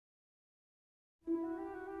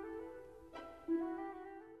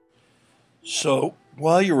So,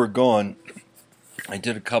 while you were gone, I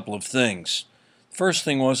did a couple of things. First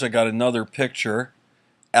thing was I got another picture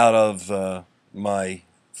out of my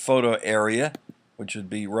photo area, which would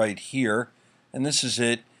be right here, and this is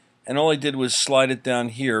it. And all I did was slide it down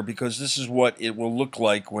here because this is what it will look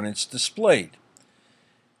like when it's displayed.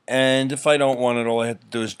 And if I don't want it, all I have to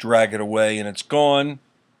do is drag it away and it's gone.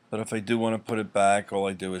 But if I do want to put it back, all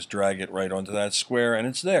I do is drag it right onto that square and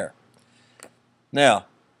it's there. Now,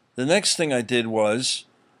 the next thing I did was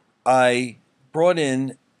I brought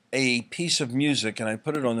in a piece of music and I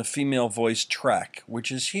put it on the female voice track,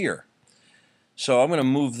 which is here. So I'm going to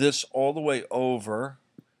move this all the way over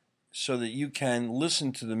so that you can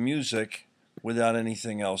listen to the music without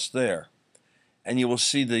anything else there. And you will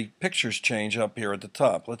see the pictures change up here at the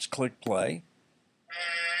top. Let's click play.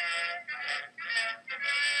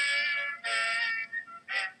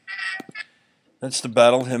 That's the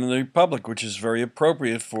Battle Hymn of the Republic, which is very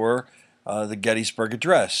appropriate for the Gettysburg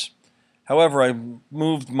Address. However, I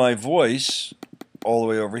moved my voice all the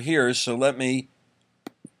way over here, so let me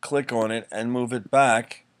click on it and move it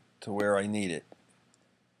back to where I need it.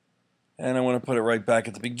 And I want to put it right back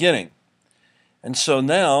at the beginning. And so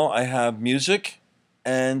now I have music,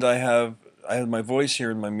 and I have my voice here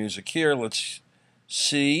and my music here. Let's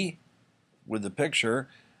see with the picture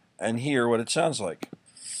and hear what it sounds like.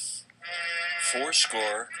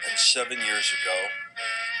 7 years ago,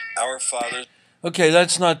 our fathers... Okay,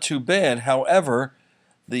 that's not too bad. However,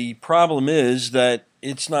 the problem is that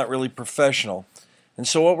it's not really professional. And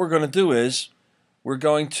so what we're going to do is we're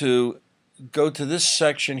going to go to this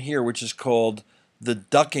section here, which is called the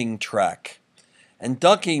ducking track. And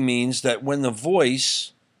ducking means that when the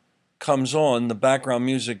voice comes on, the background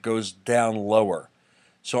music goes down lower.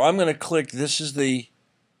 So I'm going to click, this is the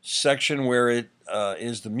section where it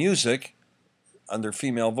is the music under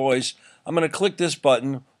female voice. I'm going to click this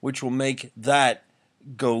button, which will make that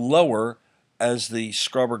go lower as the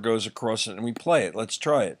scrubber goes across it and we play it. Let's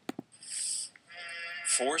try it.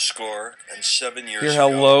 7 years ago. Hear how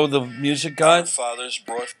low the music got? Our fathers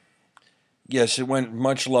brought... Yes, it went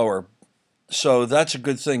much lower. So that's a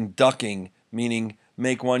good thing, ducking, meaning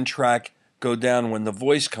make one track go down when the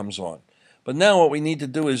voice comes on. But now what we need to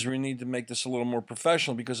do is we need to make this a little more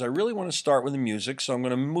professional because I really want to start with the music. So I'm going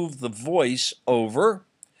to move the voice over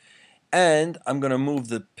and I'm going to move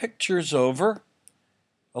the pictures over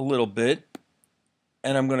a little bit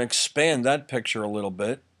and I'm going to expand that picture a little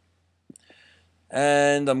bit.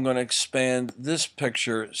 And I'm going to expand this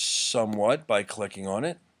picture somewhat by clicking on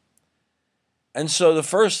it. And so the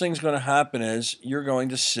first thing's going to happen is you're going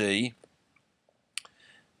to see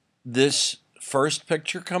this first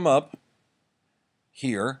picture come up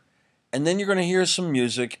here, and then you're going to hear some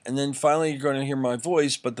music, and then finally you're going to hear my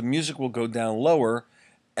voice, but the music will go down lower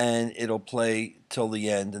and it'll play till the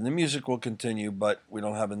end, and the music will continue, but we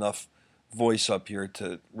don't have enough voice up here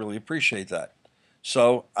to really appreciate that.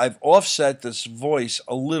 So I've offset this voice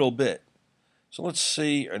a little bit. So let's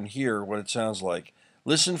see and hear what it sounds like.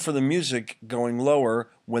 Listen for the music going lower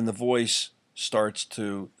when the voice starts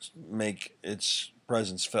to make its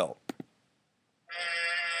presence felt.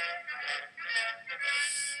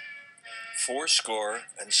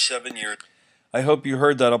 7 years. I hope you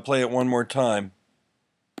heard that. I'll play it one more time.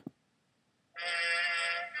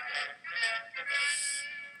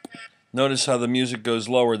 Notice how the music goes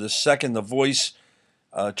lower the second the voice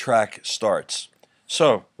track starts.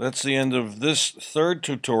 So that's the end of this third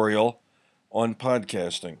tutorial on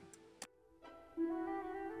podcasting.